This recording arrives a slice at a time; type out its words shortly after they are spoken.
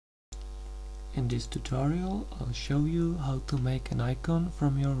In this tutorial I'll show you how to make an icon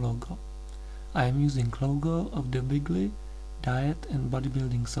from your logo. I am using logo of the Bigly diet and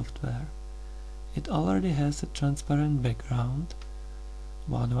bodybuilding software. It already has a transparent background,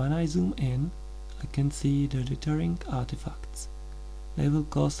 but when I zoom in I can see the dithering artifacts. They will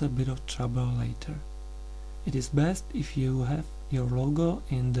cause a bit of trouble later. It is best if you have your logo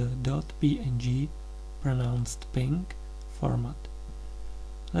in the .png, pronounced pink, format.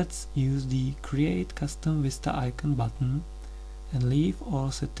 Let's use the Create Custom Vista Icon button and leave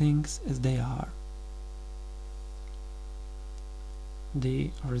all settings as they are.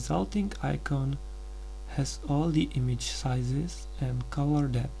 The resulting icon has all the image sizes and color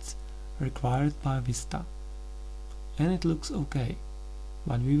depths required by Vista, and it looks okay,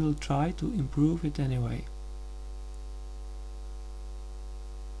 but we will try to improve it anyway.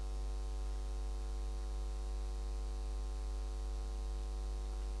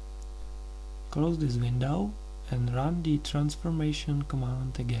 Close this window and run the transformation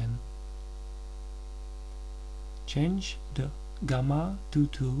command again. Change the gamma to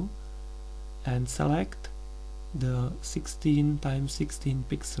 2 and select the 16x16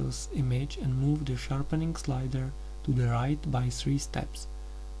 pixels image and move the sharpening slider to the right by 3 steps.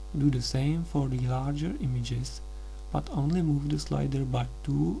 Do the same for the larger images, but only move the slider by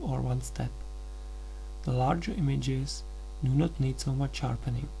 2 or 1 step. The larger images do not need so much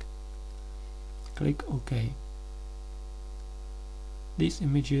sharpening. Click OK. These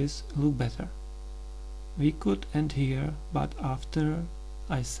images look better. We could end here, but after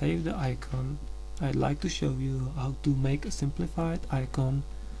I save the icon, I'd like to show you how to make a simplified icon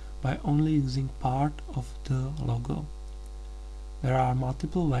by only using part of the logo. There are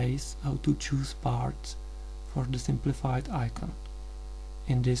multiple ways how to choose parts for the simplified icon.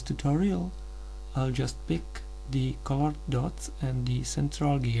 In this tutorial, I'll just pick the colored dots and the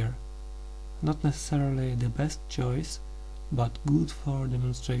central gear. Not necessarily the best choice, but good for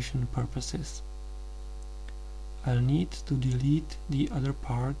demonstration purposes. I'll need to delete the other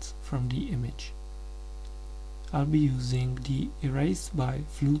parts from the image. I'll be using the Erase by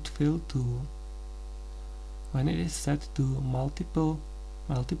Flute Fill tool. When it is set to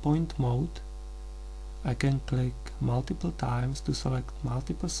multi-point mode, I can click multiple times to select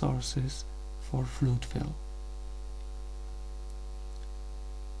multiple sources for flute fill.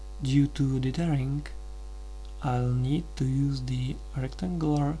 Due to dithering, I'll need to use the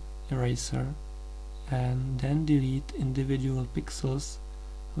rectangular eraser and then delete individual pixels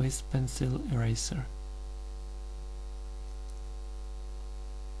with pencil eraser.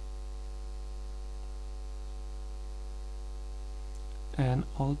 An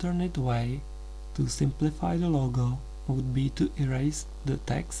alternate way to simplify the logo would be to erase the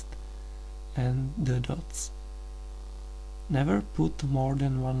text and the dots. Never put more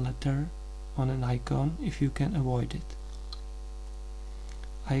than one letter on an icon if you can avoid it.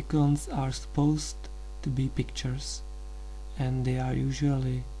 Icons are supposed to be pictures, and they are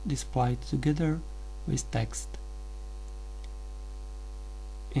usually displayed together with text.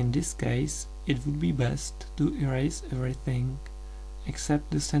 In this case, it would be best to erase everything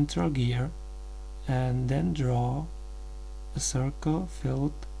except the central gear and then draw a circle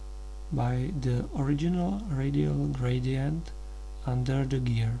filled by the original radial gradient under the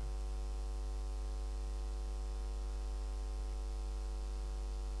gear.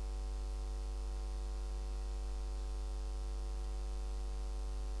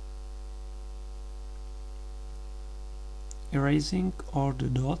 Erasing all the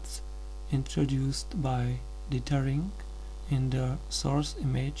dots introduced by dithering in the source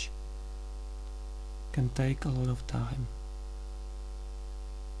image can take a lot of time.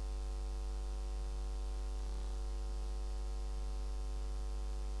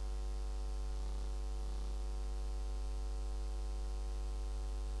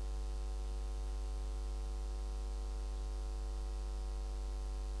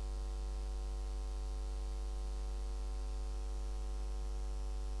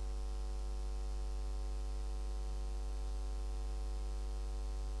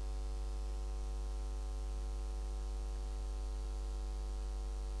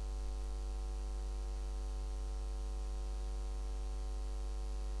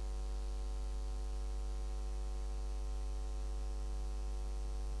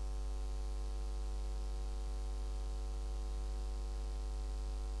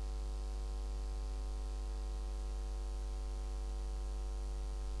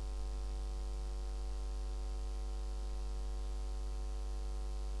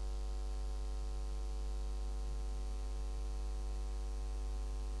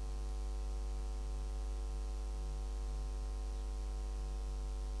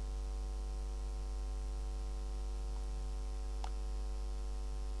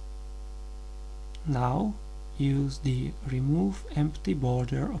 Now use the remove empty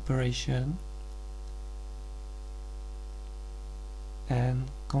border operation and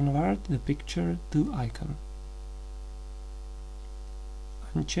convert the picture to icon.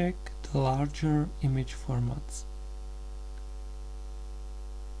 Uncheck the larger image formats.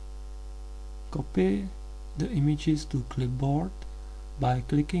 Copy the images to clipboard by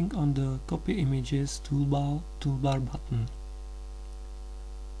clicking on the Copy Images toolbar button.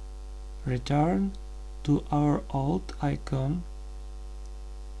 Return to our old icon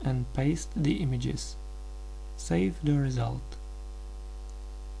and paste the images. Save the result.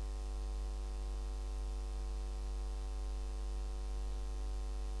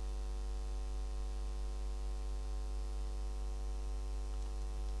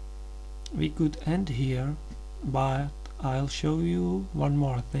 We could end here, but I'll show you one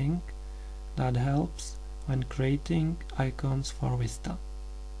more thing that helps when creating icons for Vista.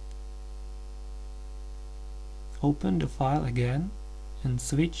 Open the file again and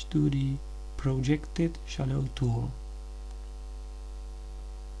switch to the Projected Shadow tool.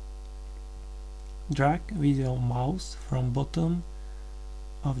 Drag with your mouse from bottom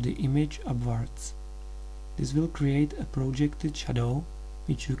of the image upwards. This will create a projected shadow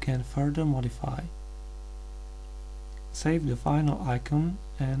which you can further modify. Save the final icon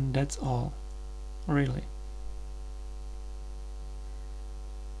and that's all, really.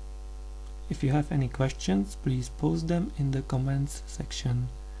 If you have any questions, please post them in the comments section.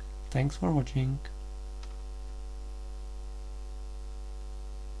 Thanks for watching.